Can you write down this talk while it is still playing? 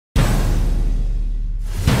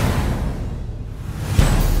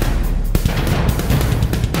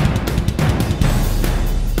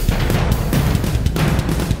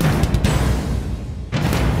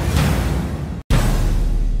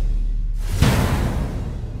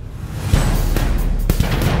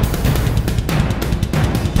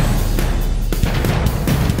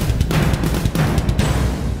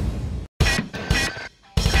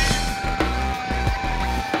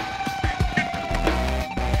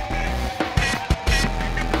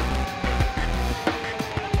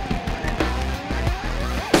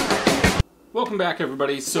Welcome back,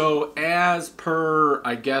 everybody. So as per,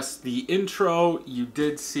 I guess, the intro, you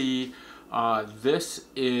did see this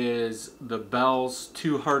is the Bell's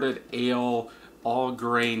Two-Hearted Ale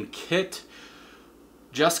all-grain kit.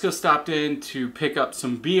 Jessica stopped in to pick up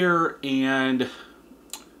some beer, and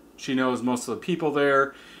she knows most of the people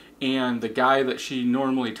there, and the guy that she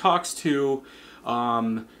normally talks to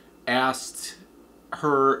asked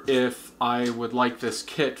her if I would like this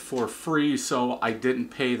kit for free, so I didn't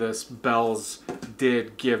pay this. Bell's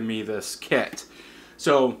did give me this kit.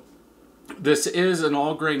 So this is an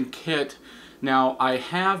all-grain kit. Now, I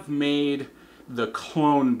have made the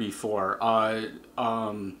clone before.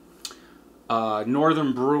 Northern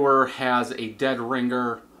Brewer has a Dead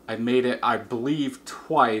Ringer. I made it, I believe,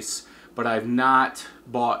 twice, but I've not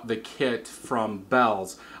bought the kit from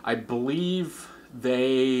Bell's. I believe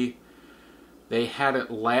they had it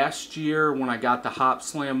last year when I got the Hop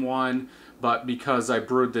Slam one, but because I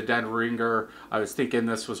brewed the Dead Ringer, I was thinking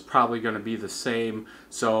this was probably going to be the same,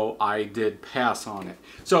 so I did pass on it.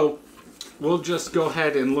 So we'll just go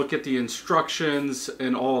ahead and look at the instructions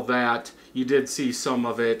and all that. You did see some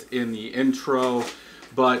of it in the intro,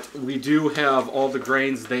 but we do have all the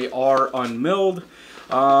grains. They are unmilled.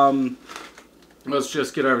 Let's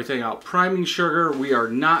just get everything out. Priming sugar, we are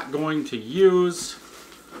not going to use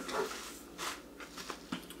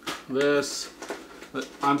this.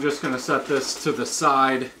 I'm just going to set this to the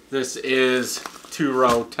side. This is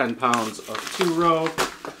 2-row, 10 pounds of 2-row.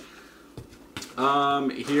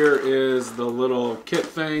 Here is the little kit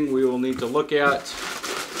thing we will need to look at,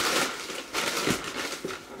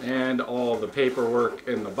 and all the paperwork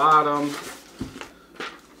in the bottom.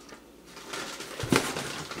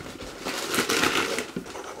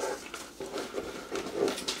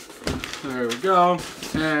 There we go,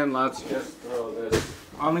 and let's just throw this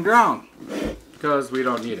on the ground because we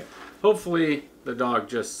don't need it. Hopefully the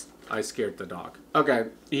dog I scared the dog. Okay,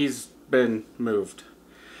 he's been moved.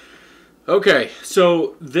 Okay,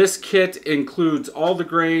 so this kit includes all the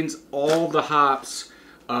grains, all the hops.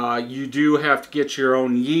 You do have to get your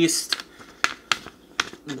own yeast.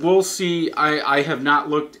 We'll see. I have not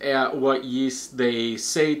looked at what yeast they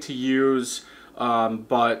say to use,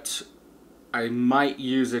 but I might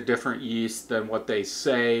use a different yeast than what they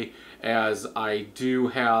say, as I do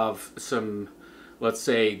have some, let's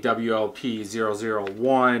say,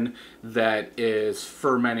 WLP001 that is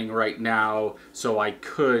fermenting right now, so I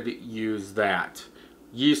could use that.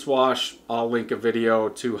 Yeast wash, I'll link a video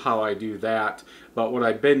to how I do that. But what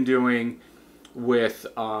I've been doing with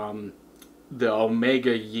the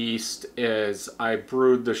Omega yeast is I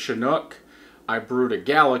brewed the Chinook, I brewed a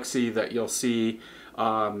Galaxy that you'll see,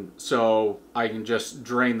 so I can just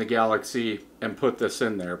drain the Galaxy and put this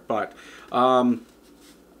in there. But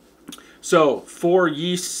so for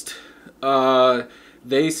yeast,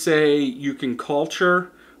 they say you can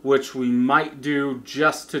culture, which we might do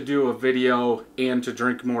just to do a video and to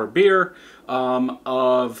drink more beer,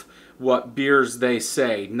 of what beers they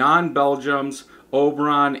say. Non-Belgiums,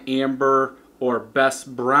 Oberon, Amber, or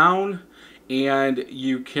Best Brown, and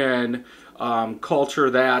you can culture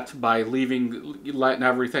that by letting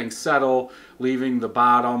everything settle, leaving the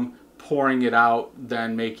bottom, pouring it out,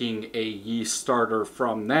 then making a yeast starter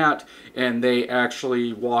from that. And they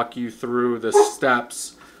actually walk you through the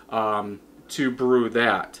steps to brew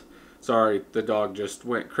that. Sorry, the dog just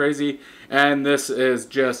went crazy. And this is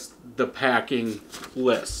just the packing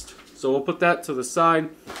list. So we'll put that to the side.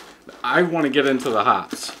 I want to get into the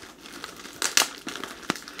hops.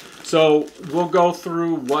 So we'll go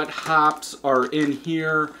through what hops are in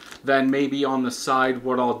here. Then maybe on the side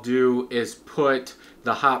what I'll do is put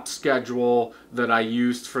the hop schedule that I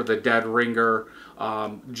used for the Dead Ringer,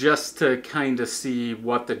 just to kind of see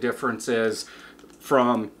what the difference is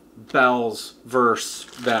from Bell's versus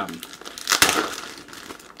them.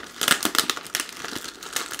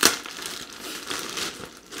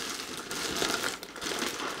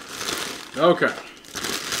 Okay,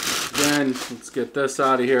 then let's get this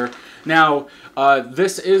out of here. Now,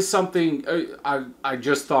 this is something, I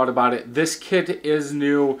just thought about it. This kit is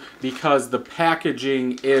new because the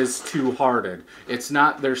packaging is two-hearted. It's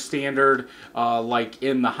not their standard, like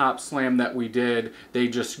in the Hop Slam that we did. They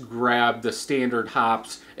just grabbed the standard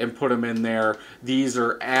hops and put them in there. These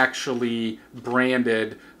are actually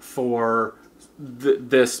branded for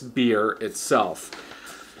this beer itself.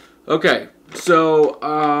 Okay, so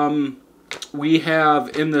we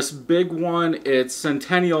have in this big one, it's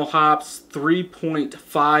Centennial hops,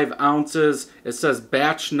 3.5 ounces. It says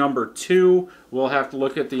batch number 2. We'll have to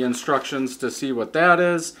look at the instructions to see what that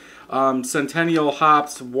is. Centennial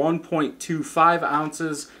hops, 1.25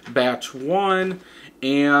 ounces, batch 1.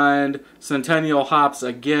 And Centennial hops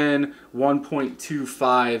again,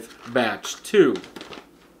 1.25 batch 2.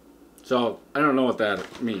 So I don't know what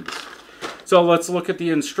that means. So let's look at the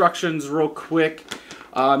instructions real quick.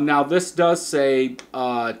 Now this does say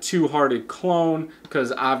two-hearted clone,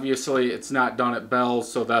 because obviously it's not done at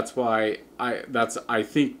Bell's, so that's why I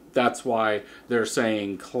think that's why they're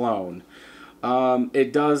saying clone.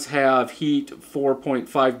 It does have heat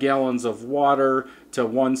 4.5 gallons of water to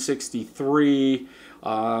 163.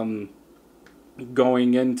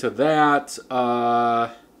 Going into that,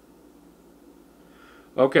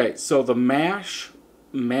 okay, so the mash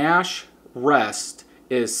rest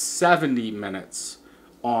is 70 minutes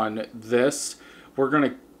on this. We're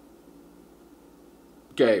going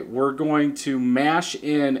to mash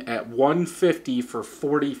in at 150 for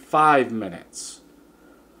 45 minutes.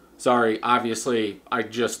 Sorry, obviously I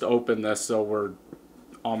just opened this, so we're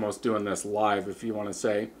almost doing this live, if you want to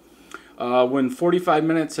say. When 45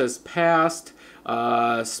 minutes has passed,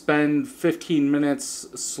 spend 15 minutes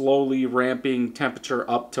slowly ramping temperature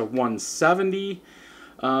up to 170.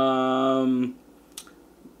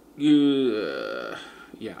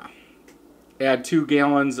 Yeah. Add 2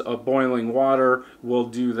 gallons of boiling water. We'll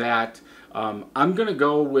do that. I'm going to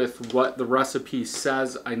go with what the recipe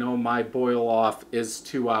says. I know my boil off is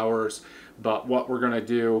 2 hours, but what we're going to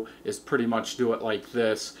do is pretty much do it like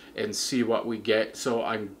this and see what we get. So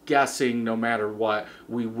I'm guessing no matter what,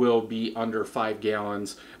 we will be under 5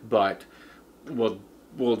 gallons, but we'll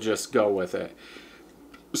just go with it.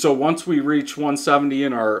 So once we reach 170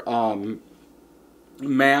 in our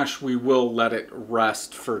mash, we will let it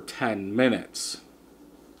rest for 10 minutes.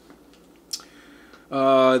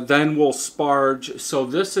 Then we'll sparge. So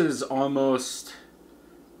this is almost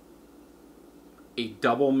a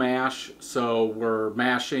double mash. So we're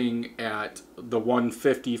mashing at the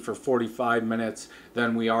 150 for 45 minutes.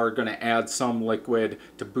 Then we are going to add some liquid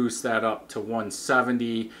to boost that up to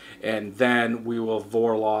 170. And then we will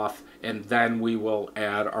Vorloff. And then we will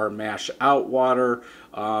add our mash out water.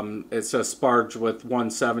 It says sparge with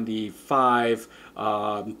 175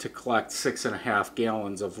 to collect 6.5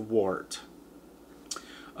 gallons of wort.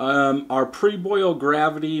 Our pre-boil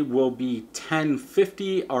gravity will be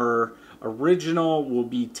 1050. Our original will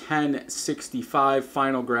be 1065.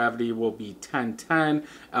 Final gravity will be 1010.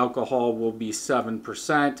 Alcohol will be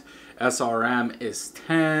 7%. SRM is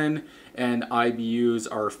 10. And IBUs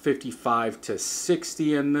are 55 to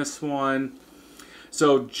 60 in this one.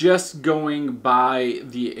 So just going by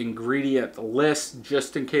the ingredient list,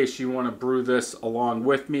 just in case you want to brew this along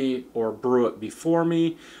with me or brew it before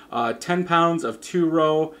me, 10 pounds of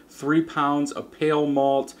 2-row, 3 pounds of pale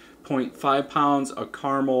malt, 0.5 pounds of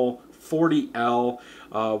caramel, 40L,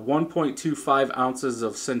 1.25 ounces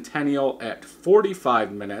of Centennial at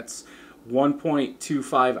 45 minutes,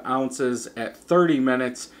 1.25 ounces at 30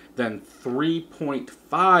 minutes, then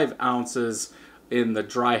 3.5 ounces in the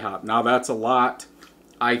dry hop. Now that's a lot.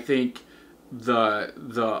 I think the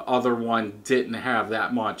other one didn't have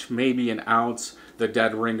that much, maybe an ounce, the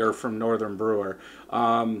Dead Ringer from Northern Brewer.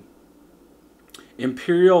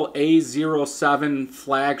 Imperial A07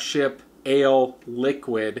 flagship ale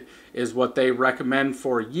liquid is what they recommend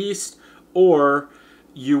for yeast, or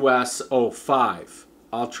US 05.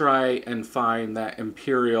 I'll try and find that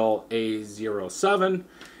Imperial A07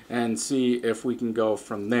 and see if we can go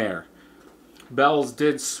from there. Bell's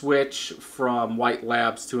did switch from White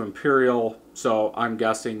Labs to Imperial, so I'm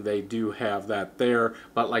guessing they do have that there.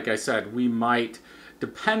 But like I said, we might,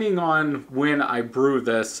 depending on when I brew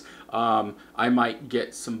this, I might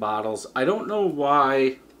get some bottles. I don't know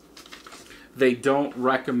why they don't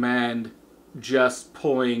recommend just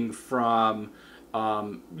pulling from,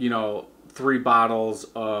 you know, 3 bottles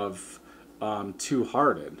of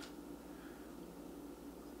Two-Hearted.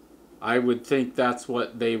 I would think that's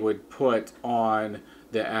what they would put on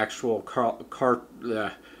the actual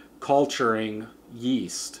culturing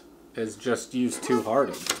yeast, is just use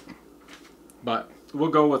Two-Hearted. But we'll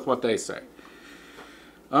go with what they say.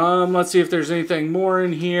 Let's see if there's anything more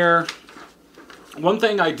in here. One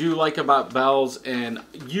thing I do like about Bell's, and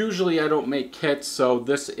usually I don't make kits, so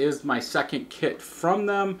this is my second kit from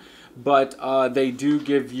them, but they do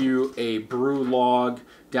give you a brew log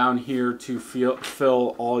down here to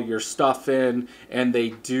fill all your stuff in, and they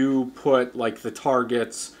do put like the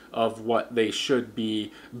targets of what they should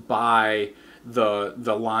be by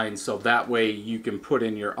the line, so that way you can put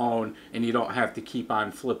in your own and you don't have to keep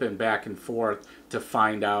on flipping back and forth to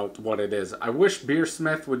find out what it is. I wish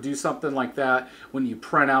Beersmith would do something like that. When you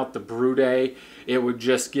print out the brew day, it would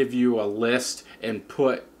just give you a list and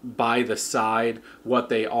put by the side what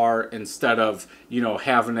they are, instead of, you know,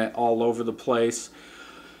 having it all over the place.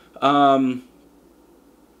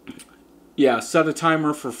 Yeah, set a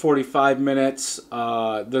timer for 45 minutes.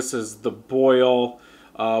 This is the boil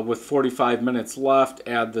with 45 minutes left.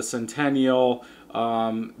 Add the Centennial.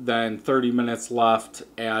 Then 30 minutes left.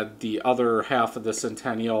 Add the other half of the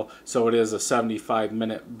Centennial. So it is a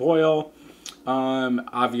 75-minute boil.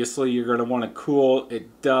 Obviously, you're going to want to cool.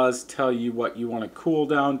 It does tell you what you want to cool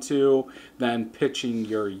down to. Then pitching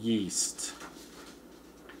your yeast.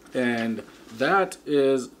 And that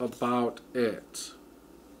is about it.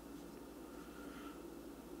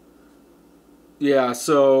 Yeah,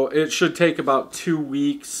 so it should take about 2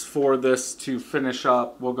 weeks for this to finish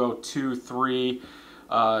up. We'll go 2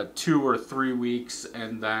 or 3 weeks,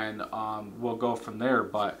 and then we'll go from there.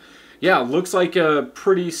 But yeah, looks like a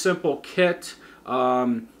pretty simple kit.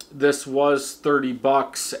 This was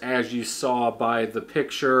 $30 as you saw by the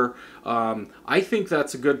picture. I think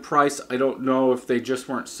that's a good price. I don't know if they just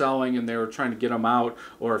weren't selling and they were trying to get them out,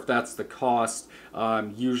 or if that's the cost.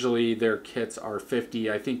 Usually their kits are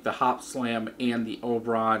 $50. I think the Hop Slam and the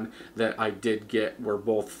Oberon that I did get were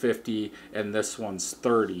both $50, and this one's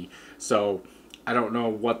 $30. So I don't know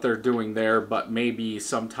what they're doing there, but maybe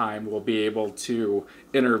sometime we'll be able to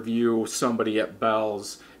interview somebody at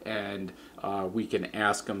Bell's and we can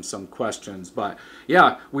ask them some questions. But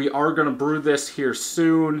yeah, we are going to brew this here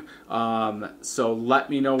soon. So let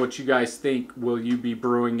me know what you guys think. Will you be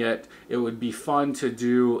brewing it? It would be fun to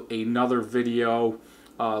do another video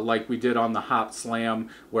like we did on the Hop Slam,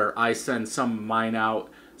 where I send some of mine out.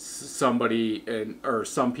 Some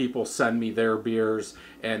people send me their beers,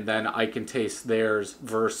 and then I can taste theirs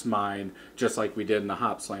versus mine, just like we did in the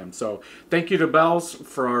Hop Slam. So thank you to Bell's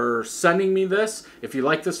for sending me this. If you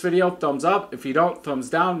like this video, thumbs up. If you don't, thumbs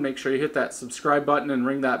down. Make sure you hit that subscribe button and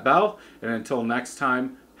ring that bell. And until next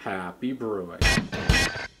time, happy brewing.